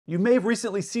You may have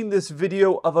recently seen this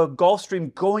video of a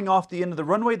Gulfstream going off the end of the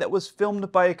runway that was filmed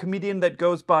by a comedian that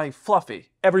goes by Fluffy.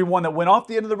 Everyone that went off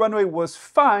the end of the runway was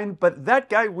fine, but that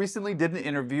guy recently did an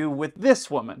interview with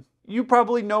this woman. You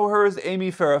probably know her as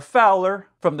Amy Farrah Fowler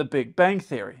from The Big Bang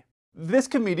Theory. This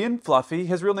comedian, Fluffy,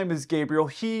 his real name is Gabriel,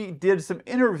 he did some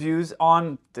interviews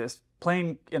on this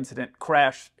plane incident,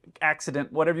 crash,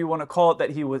 accident, whatever you want to call it,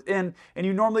 that he was in, and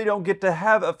you normally don't get to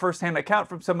have a first-hand account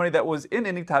from somebody that was in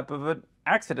any type of an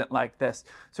accident like this.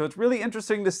 So it's really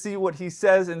interesting to see what he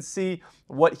says and see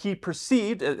what he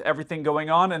perceived, everything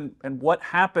going on, and what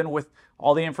happened with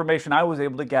all the information I was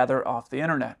able to gather off the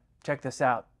internet. Check this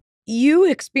out. You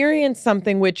experienced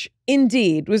something which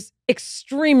indeed was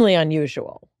extremely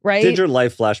unusual, right? Did your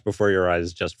life flash before your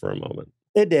eyes just for a moment?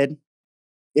 It did.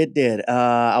 It did.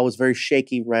 I was very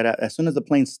shaky right out. As soon as the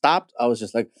plane stopped, I was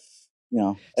just like,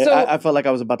 so, I felt like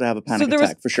I was about to have a panic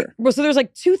attack for sure. Well, so there's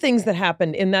like two things that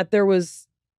happened in that there was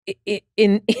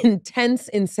intense,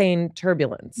 insane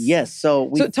turbulence. Yes.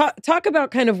 So talk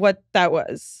about kind of what that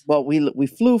was. Well, we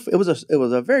flew. It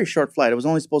was a very short flight. It was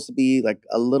only supposed to be like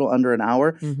a little under an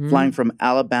hour, flying from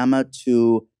Alabama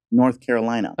to North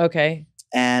Carolina. Okay.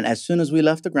 And as soon as we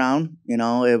left the ground,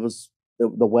 it was.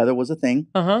 The weather was a thing.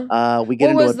 What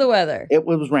was the weather? It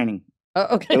was raining.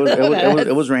 Oh, okay.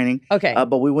 It was raining. Okay.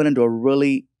 But we went into a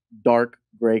really dark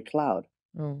gray cloud.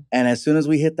 Oh. And as soon as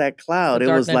we hit that cloud, it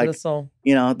was like,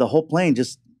 the whole plane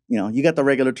just, you got the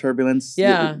regular turbulence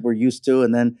that we're used to.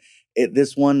 And then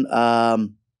this one,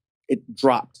 it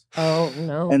dropped. Oh,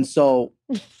 no. And so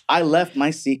I left my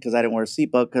seat because I didn't wear a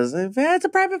seatbelt because it's a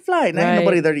private flight. And ain't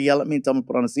nobody there to yell at me and tell me to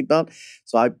put on a seatbelt.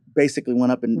 So I basically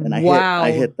went up and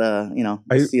I hit the,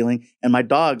 the ceiling. And my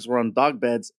dogs were on dog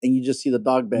beds and you just see the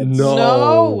dog beds.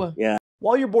 No. Yeah.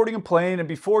 While you're boarding a plane and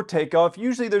before takeoff,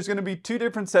 usually there's going to be two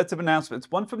different sets of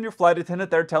announcements. One from your flight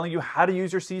attendant there telling you how to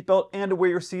use your seatbelt and to wear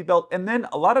your seatbelt. And then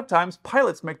a lot of times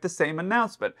pilots make the same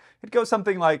announcement. It goes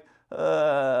something like,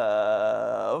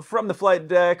 from the flight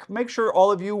deck, make sure all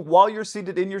of you, while you're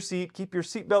seated in your seat, keep your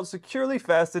seatbelt securely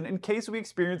fastened in case we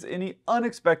experience any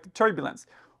unexpected turbulence.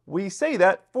 We say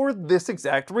that for this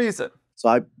exact reason. So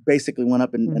I basically went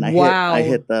up and I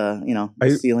hit the,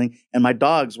 the ceiling, and my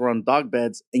dogs were on dog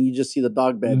beds, and you just see the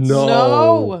dog beds.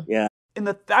 No. Yeah. In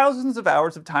the thousands of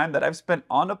hours of time that I've spent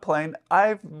on a plane,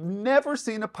 I've never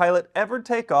seen a pilot ever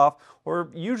take off or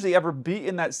usually ever be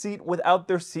in that seat without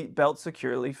their seatbelt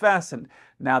securely fastened.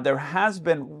 Now, there has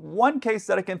been one case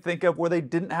that I can think of where they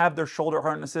didn't have their shoulder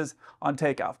harnesses on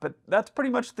takeoff, but that's pretty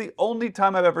much the only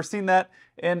time I've ever seen that.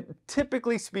 And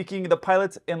typically speaking, the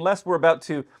pilots, unless we're about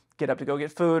to get up to go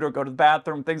get food or go to the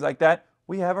bathroom, things like that,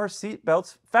 we have our seat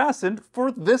belts fastened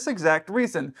for this exact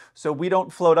reason, so we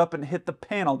don't float up and hit the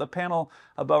panel. The panel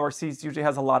above our seats usually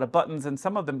has a lot of buttons, and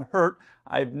some of them hurt.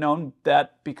 I've known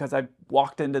that because I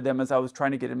walked into them as I was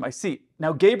trying to get in my seat.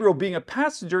 Now, Gabriel, being a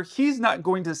passenger, he's not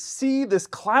going to see this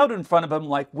cloud in front of him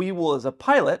like we will as a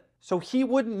pilot, so he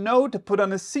wouldn't know to put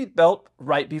on his seatbelt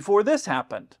right before this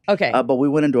happened. Okay. But we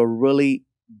went into a really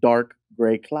dark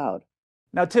gray cloud.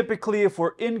 Now, typically, if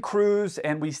we're in cruise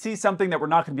and we see something that we're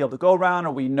not going to be able to go around,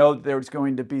 or we know that there's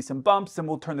going to be some bumps, then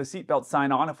we'll turn the seatbelt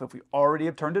sign on if we already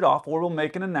have turned it off, or we'll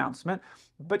make an announcement.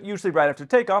 But usually right after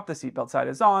takeoff, the seatbelt sign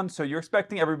is on, so you're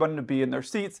expecting everyone to be in their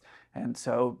seats, and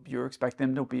so you're expecting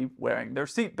them to be wearing their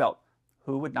seatbelt.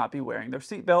 Who would not be wearing their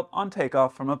seatbelt on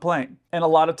takeoff from a plane? And a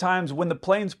lot of times when the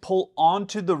planes pull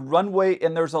onto the runway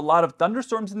and there's a lot of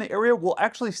thunderstorms in the area, we'll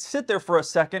actually sit there for a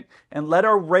second and let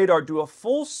our radar do a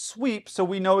full sweep so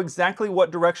we know exactly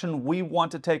what direction we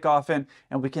want to take off in,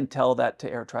 and we can tell that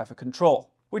to air traffic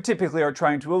control. We typically are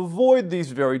trying to avoid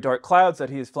these very dark clouds that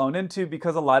he has flown into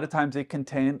because a lot of times they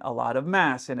contain a lot of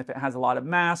mass, and if it has a lot of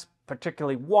mass,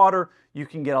 particularly water, you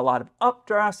can get a lot of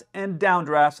updrafts and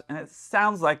downdrafts, and it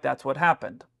sounds like that's what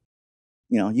happened.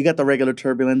 You got the regular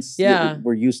turbulence that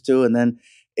we're used to, and then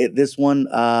this one,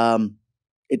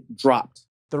 it dropped.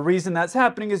 The reason that's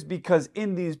happening is because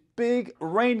in these big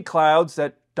rain clouds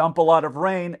that dump a lot of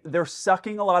rain, they're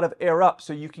sucking a lot of air up,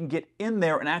 so you can get in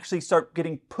there and actually start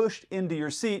getting pushed into your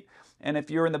seat. And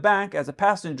if you're in the back as a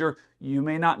passenger, you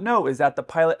may not know, is that the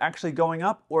pilot actually going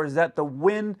up, or is that the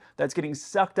wind that's getting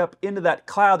sucked up into that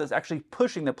cloud that's actually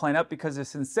pushing the plane up, because the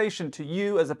sensation to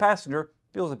you as a passenger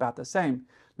feels about the same.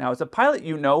 Now, as a pilot,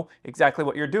 you know exactly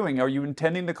what you're doing. Are you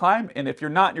intending to climb? And if you're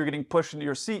not, you're getting pushed into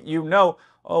your seat,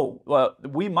 oh, well,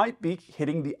 we might be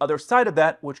hitting the other side of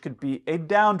that, which could be a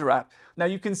downdraft. Now,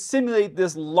 you can simulate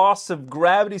this loss of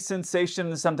gravity sensation,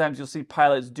 and sometimes you'll see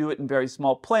pilots do it in very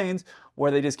small planes where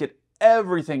they just get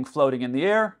everything floating in the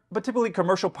air, but typically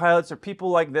commercial pilots or people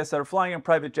like this that are flying in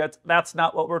private jets, that's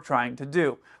not what we're trying to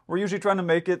do. We're usually trying to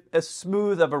make it as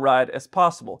smooth of a ride as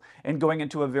possible. And going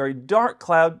into a very dark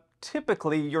cloud,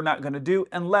 typically you're not going to do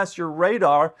unless your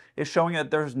radar is showing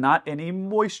that there's not any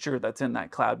moisture that's in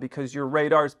that cloud, because your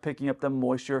radar is picking up the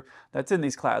moisture that's in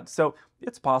these clouds. So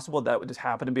it's possible that would just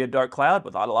happen to be a dark cloud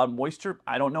without a lot of moisture.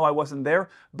 I don't know, I wasn't there,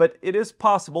 but it is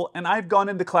possible. And I've gone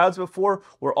into clouds before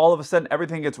where all of a sudden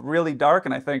everything gets really dark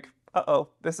and I think, uh-oh,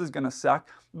 this is going to suck.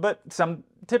 But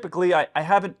typically I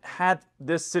haven't had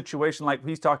this situation like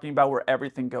he's talking about where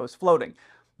everything goes floating.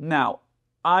 Now,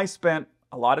 I spent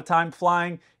a lot of time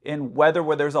flying in weather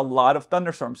where there's a lot of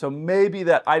thunderstorms. So maybe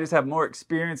that I just have more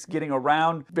experience getting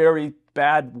around very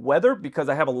bad weather because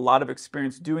I have a lot of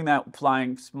experience doing that,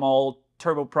 flying small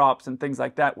turboprops and things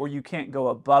like that where you can't go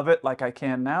above it like I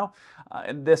can now.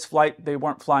 In this flight, they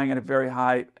weren't flying at a very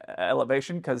high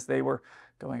elevation because they were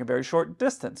going a very short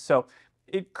distance. So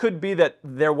it could be that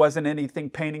there wasn't anything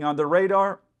painting on the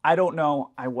radar. I don't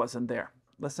know. I wasn't there.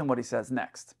 Listen what he says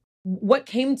next. What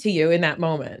came to you in that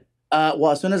moment?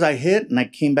 Well, as soon as I hit and I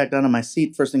came back down to my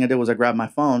seat, first thing I did was I grabbed my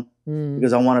phone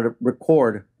because I wanted to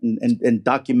record and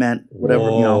document whatever,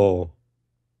 you know.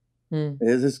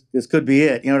 This could be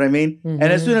it. You know what I mean? And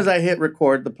as soon as I hit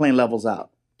record, the plane levels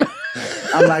out.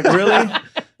 I'm like, really?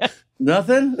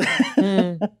 Nothing?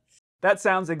 That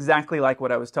sounds exactly like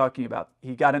what I was talking about.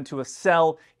 He got into a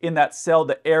cell. In that cell,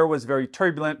 the air was very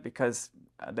turbulent because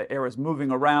the air is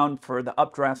moving around for the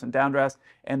updrafts and downdrafts,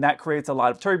 and that creates a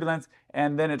lot of turbulence,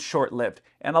 and then it's short-lived.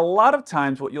 And a lot of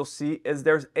times what you'll see is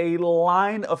there's a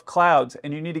line of clouds,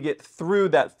 and you need to get through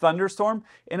that thunderstorm,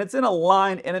 and it's in a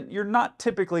line, and you're not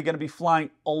typically going to be flying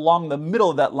along the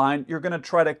middle of that line. You're going to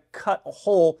try to cut a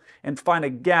hole and find a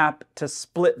gap to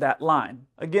split that line.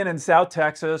 Again, in South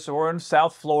Texas or in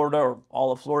South Florida or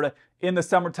all of Florida, in the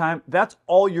summertime, that's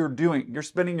all you're doing. You're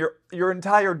spending your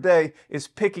entire day is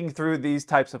picking through these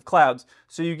types of clouds.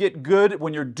 So you get good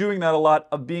when you're doing that a lot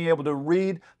of being able to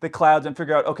read the clouds and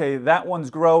figure out, okay, that one's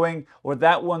growing or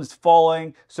that one's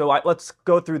falling. So let's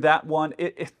go through that one.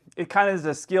 It kind of is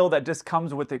a skill that just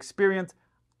comes with experience.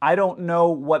 I don't know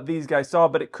what these guys saw,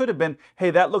 but it could have been, hey,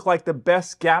 that looked like the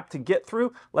best gap to get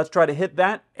through. Let's try to hit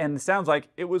that. And it sounds like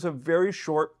it was a very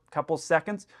short couple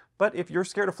seconds. But if you're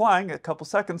scared of flying, a couple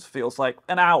seconds feels like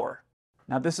an hour.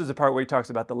 Now, this is the part where he talks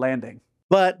about the landing.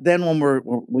 But then when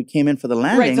we came in for the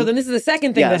landing, right? So then this is the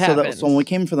second thing that happened. So when we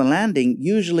came in for the landing,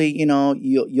 usually, you know,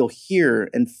 you'll hear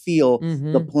and feel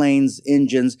the plane's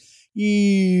engines,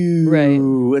 right?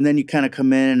 And then you kind of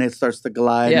come in and it starts to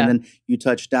glide, and then you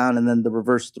touch down, and then the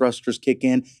reverse thrusters kick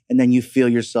in, and then you feel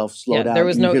yourself slow down. There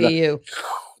was no EU.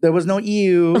 There was no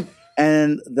EU.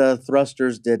 And the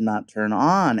thrusters did not turn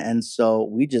on. And so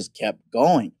we just kept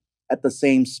going at the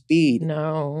same speed.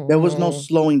 No. There was no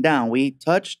slowing down. We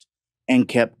touched and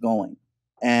kept going.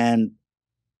 And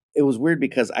it was weird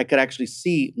because I could actually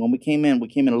see when we came in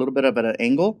a little bit of at an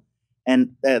angle.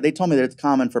 And they told me that it's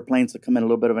common for planes to come in a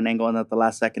little bit of an angle and at the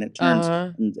last second it turns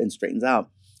and straightens out.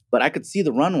 But I could see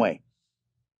the runway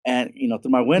and, you know,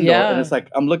 through my window. And it's like,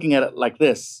 I'm looking at it like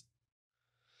this.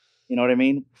 You know what I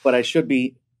mean? But I should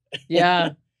be.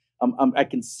 Yeah. I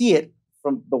can see it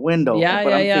from the window,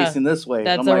 but I'm facing this way.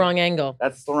 That's the wrong angle.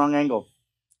 That's the wrong angle.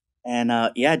 And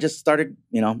it just started,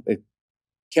 you know, it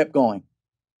kept going.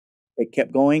 It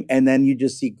kept going, and then you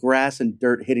just see grass and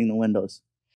dirt hitting the windows.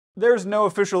 There's no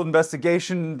official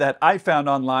investigation that I found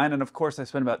online, and of course I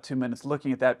spent about 2 minutes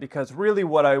looking at that because really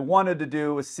what I wanted to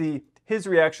do was see his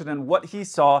reaction and what he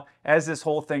saw as this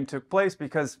whole thing took place,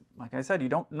 because like I said, you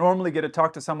don't normally get to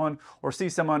talk to someone or see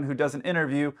someone who does an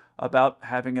interview about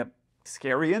having a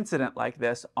scary incident like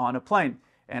this on a plane.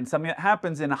 And something that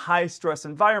happens in high stress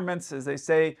environments, as they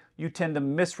say, you tend to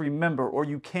misremember, or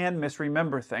you can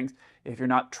misremember things if you're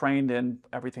not trained in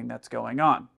everything that's going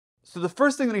on. So the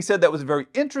first thing that he said that was very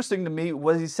interesting to me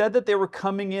was he said that they were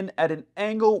coming in at an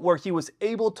angle where he was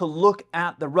able to look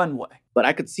at the runway. But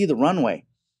I could see the runway.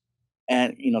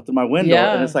 And, you know, through my window,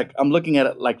 and it's like, I'm looking at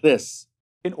it like this.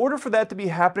 In order for that to be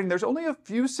happening, there's only a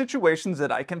few situations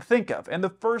that I can think of. And the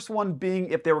first one being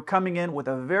if they were coming in with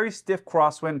a very stiff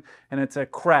crosswind and it's a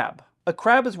crab. A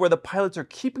crab is where the pilots are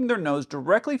keeping their nose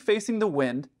directly facing the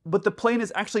wind, but the plane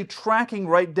is actually tracking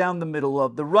right down the middle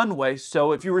of the runway.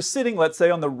 So if you were sitting, let's say,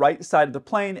 on the right side of the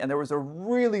plane and there was a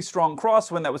really strong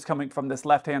crosswind that was coming from this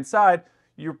left-hand side,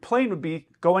 your plane would be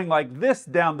going like this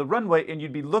down the runway and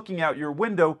you'd be looking out your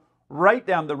window right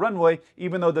down the runway,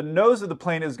 even though the nose of the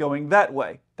plane is going that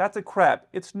way. That's a crab.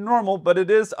 It's normal, but it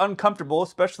is uncomfortable,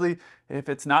 especially if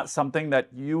it's not something that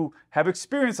you have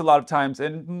experienced a lot of times.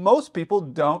 And most people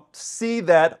don't see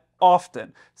that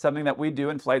often, something that we do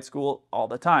in flight school all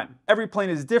the time. Every plane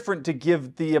is different to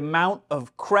give the amount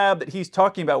of crab that he's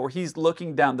talking about where he's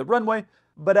looking down the runway,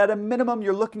 but at a minimum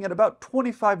you're looking at about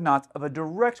 25 knots of a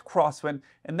direct crosswind,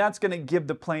 and that's going to give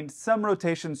the plane some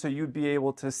rotation so you'd be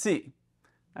able to see.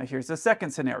 Now here's the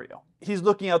second scenario. He's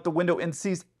looking out the window and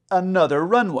sees another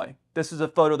runway. This is a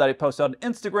photo that I posted on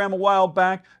Instagram a while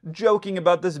back, joking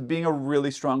about this being a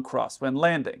really strong crosswind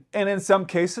landing. And in some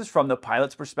cases, from the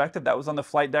pilot's perspective, that was on the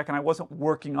flight deck and I wasn't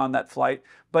working on that flight,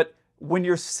 but when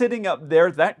you're sitting up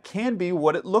there, that can be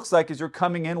what it looks like as you're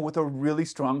coming in with a really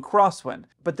strong crosswind.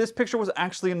 But this picture was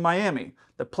actually in Miami.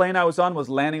 The plane I was on was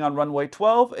landing on runway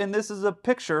 12, and this is a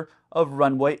picture of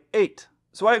runway 8.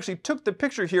 So I actually took the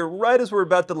picture here right as we're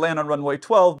about to land on runway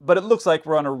 12, but it looks like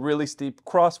we're on a really steep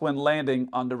crosswind landing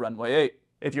onto runway 8.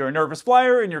 If you're a nervous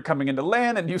flyer and you're coming into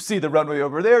land and you see the runway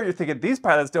over there, you're thinking these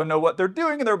pilots don't know what they're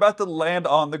doing and they're about to land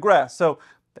on the grass. So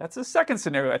that's the second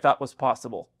scenario I thought was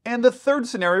possible. And the third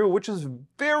scenario, which is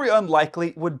very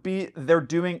unlikely, would be they're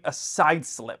doing a side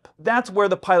slip. That's where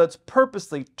the pilots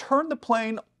purposely turn the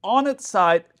plane on its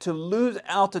side to lose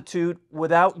altitude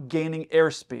without gaining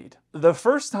airspeed. The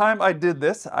first time I did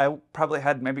this, I probably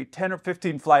had maybe 10 or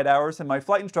 15 flight hours, and my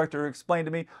flight instructor explained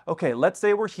to me, okay, let's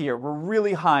say we're here, we're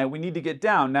really high, we need to get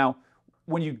down. Now,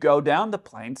 when you go down, the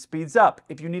plane speeds up.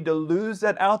 If you need to lose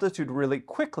that altitude really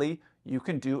quickly, you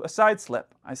can do a side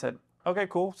slip. I said, okay,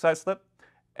 cool, side slip.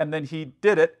 And then he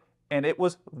did it, and it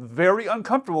was very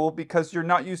uncomfortable because you're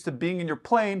not used to being in your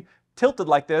plane tilted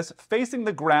like this, facing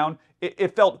the ground.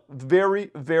 It felt very,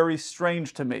 very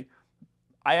strange to me.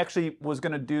 I actually was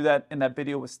going to do that in that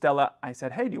video with Stella. I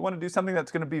said, hey, do you want to do something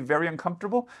that's going to be very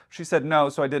uncomfortable? She said no,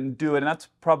 so I didn't do it, and that's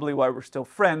probably why we're still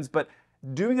friends. But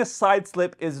doing a side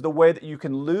slip is the way that you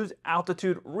can lose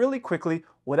altitude really quickly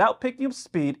without picking up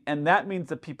speed, and that means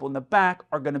the people in the back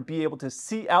are going to be able to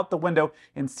see out the window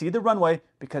and see the runway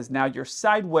because now you're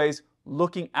sideways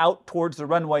looking out towards the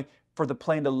runway for the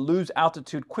plane to lose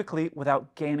altitude quickly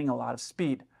without gaining a lot of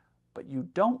speed. But you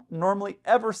don't normally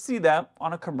ever see that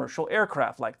on a commercial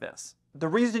aircraft like this. The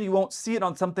reason you won't see it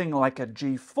on something like a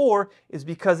G4 is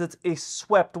because it's a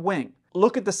swept wing.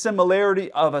 Look at the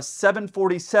similarity of a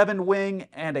 747 wing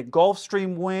and a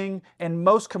Gulfstream wing. In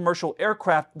most commercial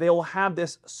aircraft, they'll have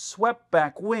this swept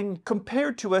back wing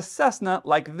compared to a Cessna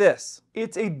like this.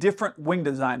 It's a different wing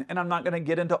design, and I'm not going to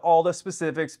get into all the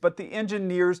specifics, but the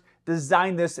engineers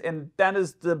designed this, and that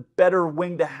is the better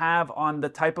wing to have on the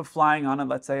type of flying on,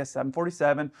 let's say, a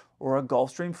 747 or a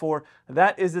Gulfstream 4.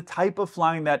 That is the type of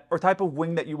flying or type of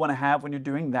wing that you want to have when you're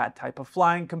doing that type of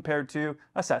flying compared to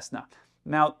a Cessna.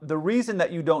 Now, the reason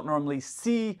that you don't normally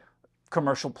see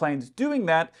commercial planes doing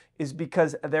that is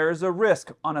because there is a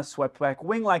risk on a swept back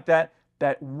wing like that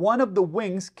one of the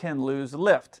wings can lose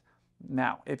lift.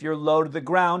 Now, if you're low to the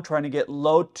ground trying to get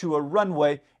low to a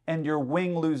runway and your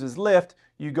wing loses lift,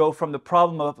 you go from the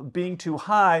problem of being too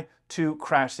high to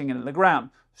crashing into the ground.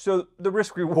 So the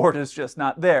risk reward is just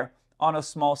not there. On a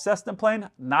small Cessna plane,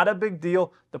 not a big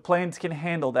deal. The planes can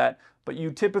handle that, but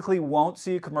you typically won't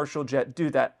see a commercial jet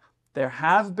do that. There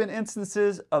have been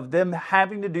instances of them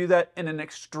having to do that in an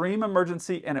extreme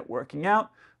emergency and it working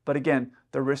out. But again,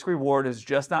 the risk reward is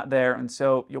just not there. And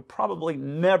so you'll probably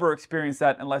never experience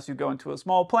that unless you go into a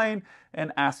small plane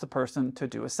and ask the person to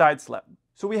do a side slip.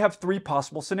 So we have three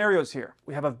possible scenarios here.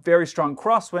 We have a very strong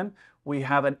crosswind, we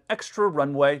have an extra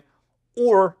runway,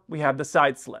 or we have the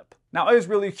side slip. Now, I was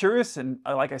really curious, and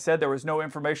like I said, there was no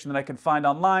information that I could find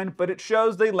online, but it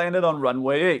shows they landed on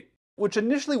runway 8. Which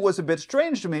initially was a bit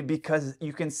strange to me because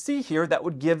you can see here that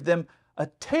would give them a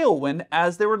tailwind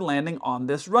as they were landing on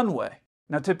this runway.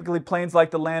 Now, typically planes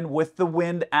like to land with the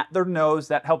wind at their nose.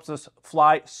 That helps us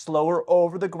fly slower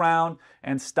over the ground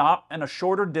and stop in a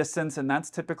shorter distance, and that's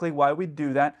typically why we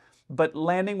do that. But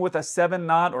landing with a 7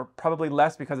 knot, or probably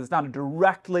less because it's not a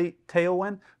directly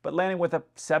tailwind, but landing with a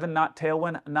 7 knot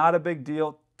tailwind, not a big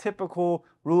deal. Typical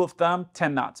rule of thumb,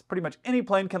 10 knots. Pretty much any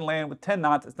plane can land with 10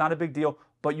 knots. It's not a big deal,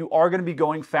 but you are going to be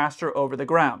going faster over the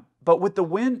ground. But with the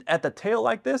wind at the tail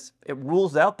like this, it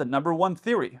rules out the number one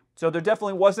theory. So there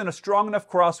definitely wasn't a strong enough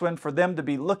crosswind for them to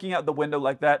be looking out the window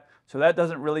like that, so that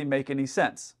doesn't really make any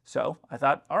sense. So I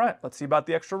thought, all right, let's see about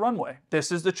the extra runway.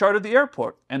 This is the chart of the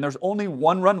airport, and there's only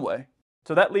one runway.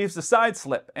 So that leaves the side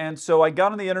slip. And so I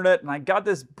got on the internet and I got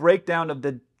this breakdown of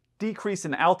the decrease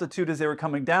in altitude as they were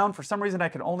coming down. For some reason, I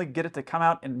could only get it to come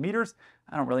out in meters.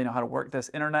 I don't really know how to work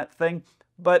this internet thing,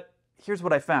 but here's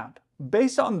what I found.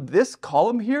 Based on this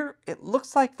column here, it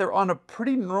looks like they're on a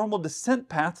pretty normal descent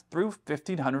path through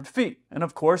 1,500 feet. And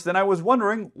of course, then I was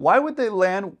wondering, why would they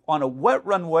land on a wet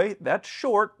runway that's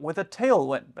short with a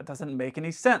tailwind? That doesn't make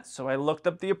any sense. So I looked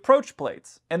up the approach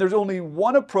plates. And there's only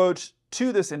one approach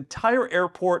to this entire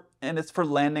airport, and it's for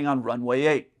landing on runway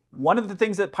 8. One of the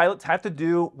things that pilots have to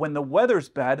do when the weather's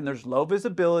bad and there's low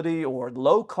visibility or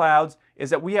low clouds is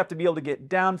that we have to be able to get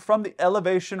down from the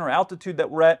elevation or altitude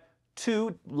that we're at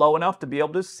to low enough to be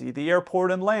able to see the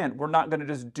airport and land. We're not going to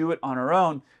just do it on our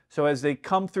own. So as they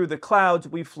come through the clouds,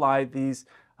 we fly these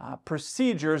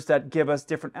procedures that give us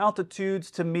different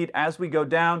altitudes to meet as we go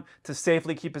down to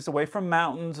safely keep us away from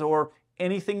mountains or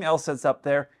anything else that's up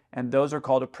there. And those are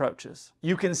called approaches.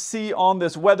 You can see on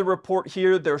this weather report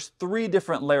here, there's 3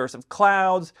 different layers of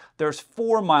clouds, there's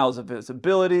 4 miles of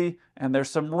visibility, and there's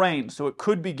some rain, so it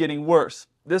could be getting worse.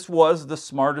 This was the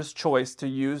smartest choice to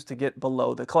use to get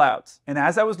below the clouds. And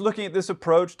as I was looking at this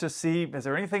approach to see, is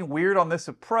there anything weird on this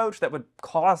approach that would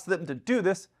cause them to do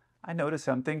this, I noticed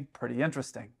something pretty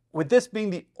interesting. With this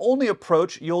being the only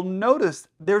approach, you'll notice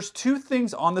there's 2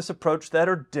 things on this approach that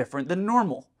are different than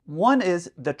normal. One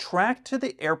is the track to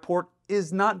the airport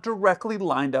is not directly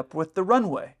lined up with the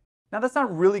runway. Now that's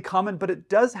not really common, but it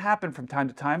does happen from time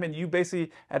to time, and you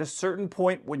basically, at a certain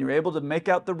point when you're able to make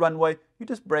out the runway, you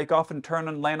just break off and turn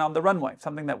and land on the runway,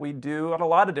 something that we do at a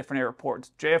lot of different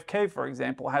airports. JFK, for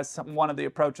example, has one of the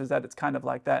approaches that it's kind of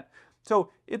like that. So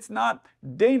it's not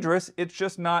dangerous, it's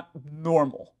just not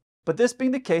normal. But this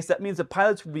being the case, that means the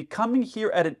pilots would be coming here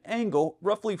at an angle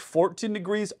roughly 14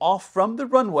 degrees off from the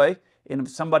runway, and if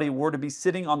somebody were to be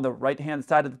sitting on the right-hand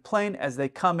side of the plane as they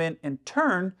come in and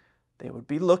turn, they would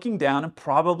be looking down and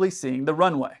probably seeing the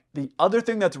runway. The other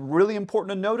thing that's really important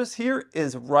to notice here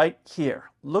is right here.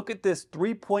 Look at this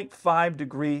 3.5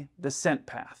 degree descent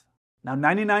path. Now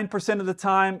 99% of the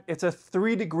time, it's a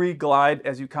 3-degree glide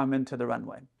as you come into the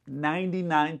runway.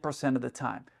 99% of the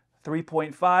time.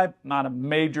 3.5, not a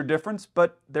major difference,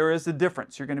 but there is a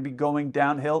difference. You're going to be going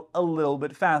downhill a little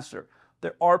bit faster.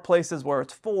 There are places where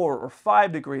it's 4 or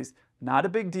 5 degrees. Not a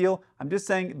big deal. I'm just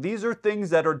saying these are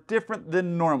things that are different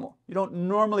than normal. You don't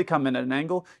normally come in at an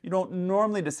angle. You don't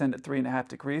normally descend at 3.5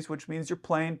 degrees, which means your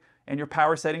plane and your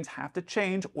power settings have to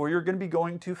change, or you're going to be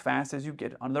going too fast as you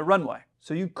get on the runway.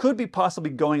 So you could be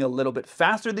possibly going a little bit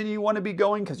faster than you want to be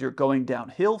going because you're going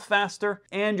downhill faster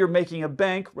and you're making a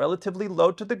bank relatively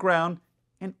low to the ground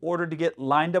in order to get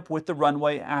lined up with the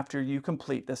runway after you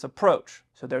complete this approach.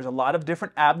 So there's a lot of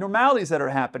different abnormalities that are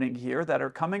happening here that are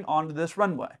coming onto this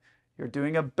runway. You're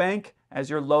doing a bank as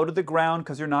you're low to the ground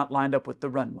because you're not lined up with the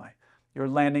runway. You're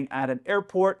landing at an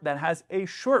airport that has a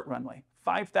short runway,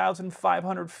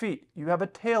 5,500 feet. You have a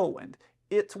tailwind,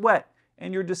 it's wet,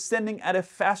 and you're descending at a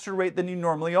faster rate than you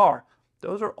normally are.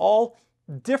 Those are all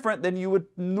different than you would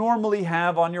normally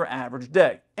have on your average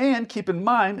day. And keep in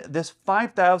mind, this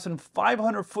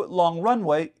 5,500 foot long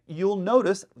runway, you'll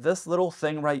notice this little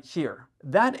thing right here.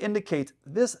 That indicates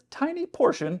this tiny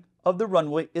portion of the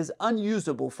runway is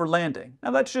unusable for landing.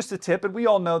 Now that's just a tip, and we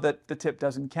all know that the tip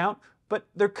doesn't count, but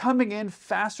they're coming in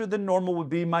faster than normal would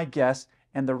be my guess,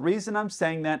 and the reason I'm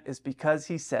saying that is because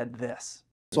he said this.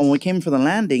 So when we came for the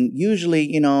landing, usually,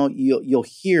 you'll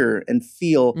hear and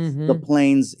feel the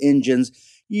plane's engines,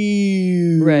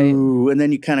 right, and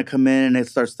then you kind of come in and it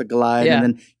starts to glide, and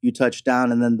then you touch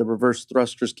down, and then the reverse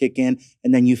thrusters kick in,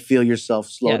 and then you feel yourself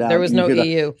slow down. There was no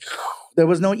EU. There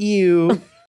was no EU.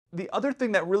 The other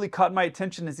thing that really caught my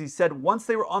attention is he said once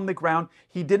they were on the ground,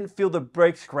 he didn't feel the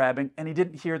brakes grabbing and he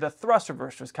didn't hear the thrust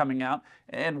reversers coming out.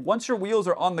 And once your wheels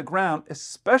are on the ground,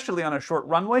 especially on a short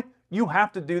runway, you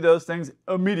have to do those things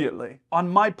immediately. On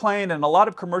my plane and a lot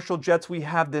of commercial jets, we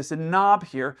have this knob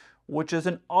here, which is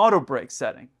an auto brake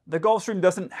setting. The Gulfstream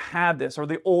doesn't have this, or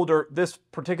this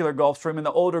particular Gulfstream and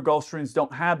the older Gulfstreams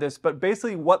don't have this, but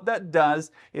basically what that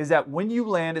does is that when you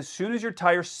land, as soon as your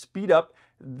tires speed up,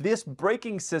 this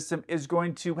braking system is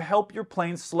going to help your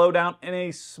plane slow down in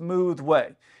a smooth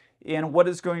way. And what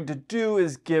it's going to do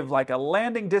is give like a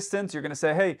landing distance. You're going to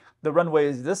say, hey, the runway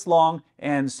is this long,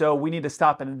 and so we need to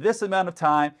stop in this amount of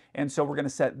time, and so we're going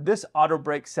to set this auto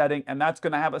brake setting, and that's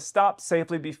going to have us stop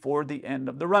safely before the end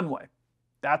of the runway.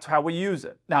 That's how we use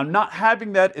it. Now, not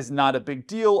having that is not a big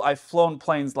deal. I've flown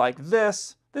planes like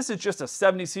this. This is just a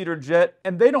 70-seater jet,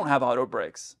 and they don't have auto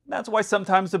brakes. That's why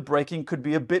sometimes the braking could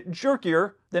be a bit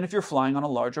jerkier than if you're flying on a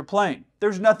larger plane.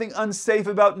 There's nothing unsafe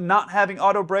about not having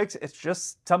auto brakes. It's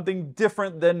just something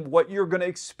different than what you're going to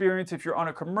experience if you're on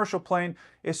a commercial plane.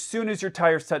 As soon as your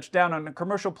tires touch down on a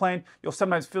commercial plane, you'll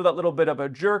sometimes feel that little bit of a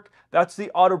jerk. That's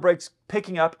the auto brakes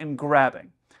picking up and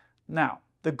grabbing. Now,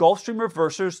 the Gulfstream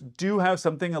reversers do have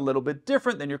something a little bit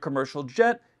different than your commercial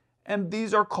jet, and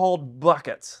these are called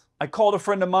buckets. I called a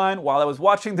friend of mine while I was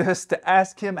watching this to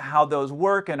ask him how those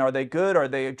work and are they good? Are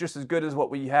they just as good as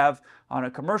what we have on a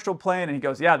commercial plane? And he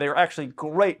goes, yeah, they're actually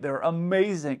great. They're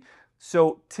amazing.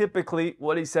 So typically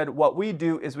what he said, what we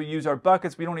do is we use our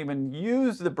buckets. We don't even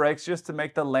use the brakes just to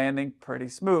make the landing pretty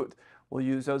smooth. We'll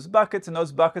use those buckets, and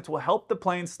those buckets will help the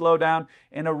plane slow down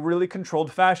in a really controlled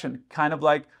fashion, kind of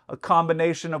like a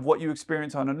combination of what you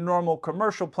experience on a normal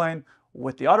commercial plane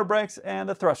with the auto brakes and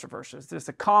the thrust reversers. Just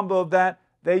a combo of that.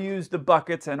 They use the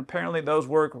buckets, and apparently those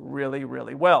work really,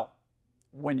 really well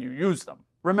when you use them.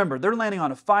 Remember, they're landing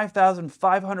on a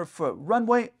 5,500 foot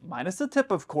runway, minus the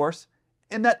tip, of course,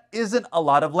 and that isn't a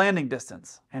lot of landing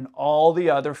distance. And all the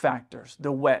other factors,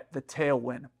 the wet, the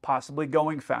tailwind, possibly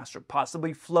going faster,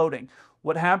 possibly floating.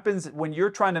 What happens when you're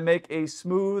trying to make a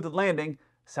smooth landing,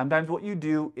 sometimes what you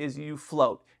do is you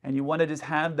float, and you want to just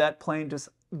have that plane just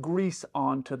grease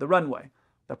onto the runway.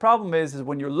 The problem is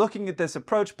when you're looking at this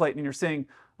approach plate and you're seeing,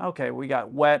 okay, we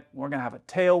got wet, we're going to have a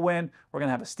tailwind, we're going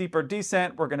to have a steeper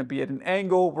descent, we're going to be at an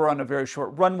angle, we're on a very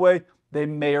short runway. They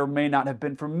may or may not have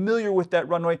been familiar with that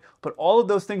runway, but all of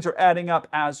those things are adding up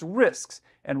as risks.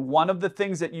 And one of the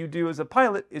things that you do as a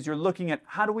pilot is you're looking at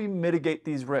how do we mitigate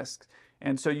these risks?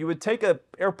 And so you would take an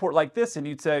airport like this and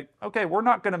you'd say, okay, we're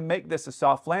not going to make this a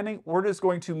soft landing. We're just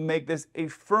going to make this a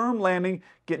firm landing,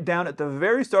 get down at the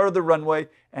very start of the runway,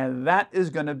 and that is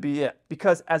going to be it.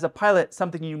 Because as a pilot,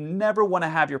 something you never want to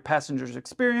have your passengers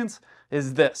experience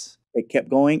is this. It kept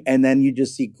going, and then you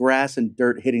just see grass and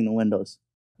dirt hitting the windows.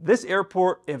 This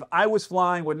airport, if I was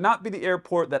flying, would not be the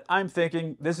airport that I'm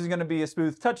thinking this is going to be a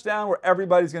smooth touchdown where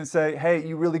everybody's going to say, hey,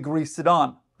 you really greased it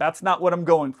on. That's not what I'm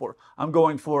going for. I'm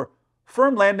going for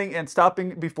firm landing and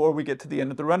stopping before we get to the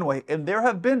end of the runway. And there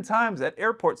have been times at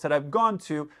airports that I've gone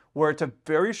to where it's a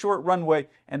very short runway,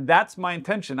 and that's my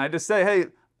intention. I just say, hey,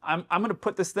 I'm going to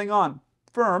put this thing on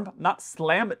firm, not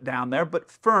slam it down there,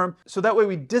 but firm, so that way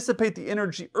we dissipate the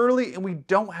energy early and we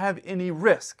don't have any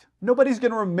risk. Nobody's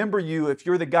going to remember you if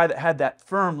you're the guy that had that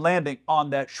firm landing on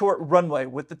that short runway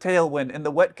with the tailwind and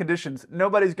the wet conditions.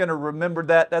 Nobody's going to remember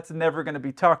that. That's never going to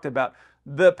be talked about.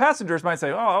 The passengers might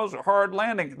say, oh, that was a hard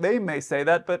landing. They may say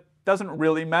that, but doesn't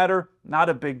really matter. Not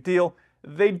a big deal.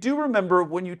 They do remember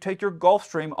when you take your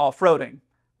Gulfstream off-roading.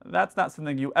 That's not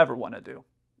something you ever want to do.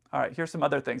 All right, here's some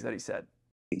other things that he said.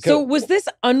 So was this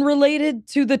unrelated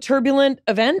to the turbulent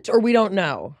event, or we don't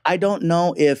know? I don't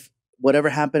know if whatever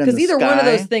happened in the sky. Because either one of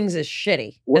those things is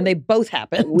shitty, and they both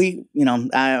happened.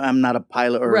 I'm not a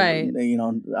pilot, or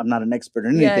I'm not an expert or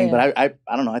anything. But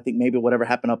I don't know. I think maybe whatever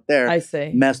happened up there,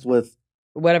 messed with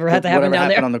whatever had to happen down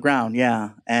there on the ground. Yeah,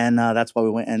 and that's why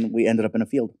we went and we ended up in a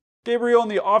field. Gabriel, on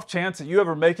the off chance that you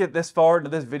ever make it this far into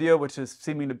this video, which is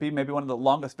seeming to be maybe one of the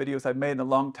longest videos I've made in a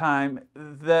long time,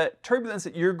 the turbulence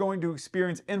that you're going to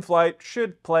experience in flight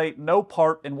should play no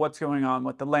part in what's going on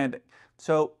with the landing.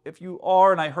 So if you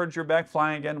are, and I heard you're back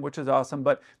flying again, which is awesome,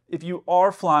 but if you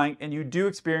are flying and you do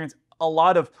experience a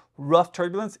lot of rough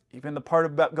turbulence, even the part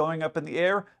about going up in the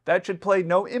air, that should play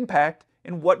no impact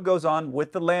in what goes on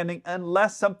with the landing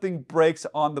unless something breaks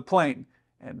on the plane.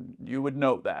 And you would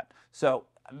know that. So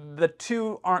the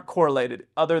two aren't correlated.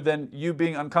 Other than you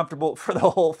being uncomfortable for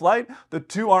the whole flight, the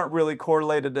two aren't really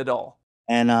correlated at all.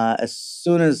 And as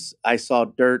soon as I saw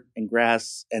dirt and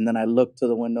grass, and then I looked to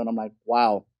the window and I'm like,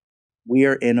 wow, we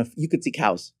are in you could see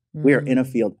cows. We are in a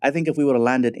field. I think if we would have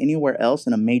landed anywhere else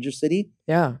in a major city,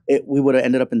 we would have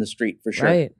ended up in the street for sure.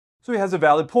 Right. So he has a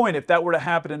valid point. If that were to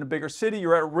happen in a bigger city,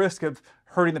 you're at risk of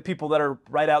hurting the people that are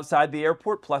right outside the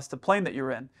airport, plus the plane that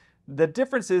you're in. The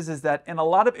difference is that in a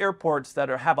lot of airports that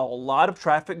have a lot of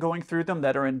traffic going through them,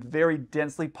 that are in very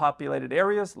densely populated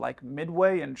areas like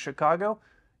Midway in Chicago,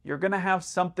 you're going to have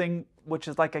something which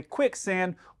is like a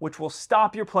quicksand, which will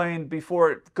stop your plane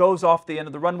before it goes off the end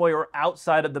of the runway or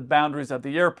outside of the boundaries of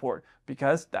the airport,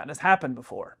 because that has happened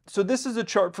before. So this is a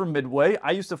chart for Midway.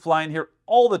 I used to fly in here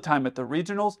all the time at the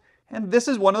regionals, and this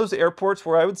is one of those airports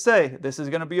where I would say, this is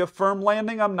going to be a firm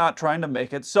landing. I'm not trying to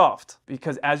make it soft.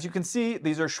 Because as you can see,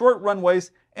 these are short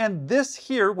runways, and this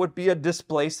here would be a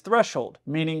displaced threshold,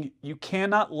 meaning you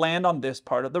cannot land on this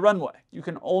part of the runway. You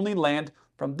can only land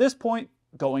from this point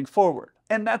going forward.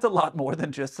 And that's a lot more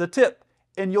than just the tip.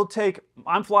 And you'll take,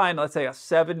 I'm flying, let's say, a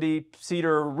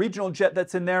 70-seater regional jet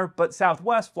that's in there, but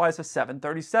Southwest flies a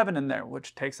 737 in there,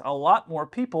 which takes a lot more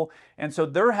people. And so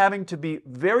they're having to be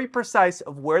very precise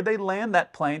of where they land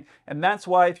that plane. And that's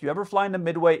why if you ever fly into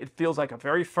Midway, it feels like a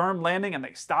very firm landing and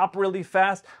they stop really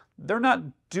fast. they're not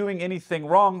doing anything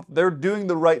wrong. They're doing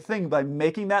the right thing by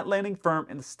making that landing firm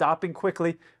and stopping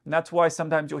quickly. And that's why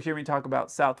sometimes you'll hear me talk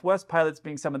about Southwest pilots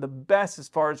being some of the best as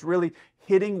far as really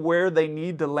hitting where they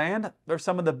need to land. They're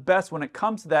some of the best when it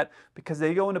comes to that because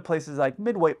they go into places like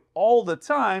Midway all the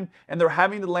time and they're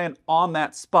having to land on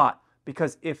that spot.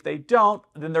 Because if they don't,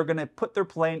 then they're going to put their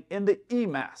plane in the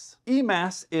EMAS.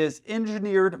 EMAS is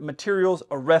Engineered Materials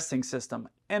Arresting System,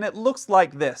 and it looks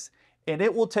like this. And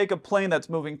it will take a plane that's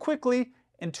moving quickly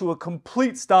into a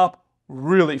complete stop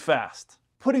really fast.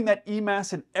 Putting that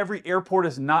EMAS in every airport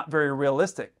is not very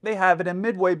realistic. They have it in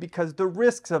Midway because the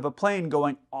risks of a plane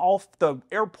going off the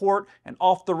airport and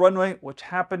off the runway, which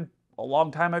happened a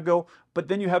long time ago, but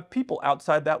then you have people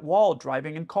outside that wall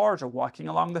driving in cars or walking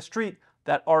along the street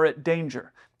that are at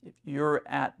danger. If you're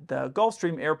at the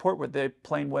Gulfstream airport where the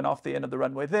plane went off the end of the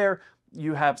runway there,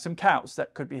 you have some cows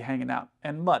that could be hanging out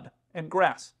and mud and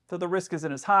grass. So the risk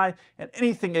isn't as high, and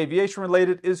anything aviation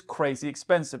related is crazy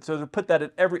expensive. So to put that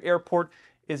at every airport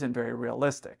isn't very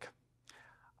realistic.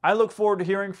 I look forward to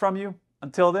hearing from you.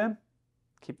 Until then,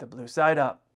 keep the blue side up.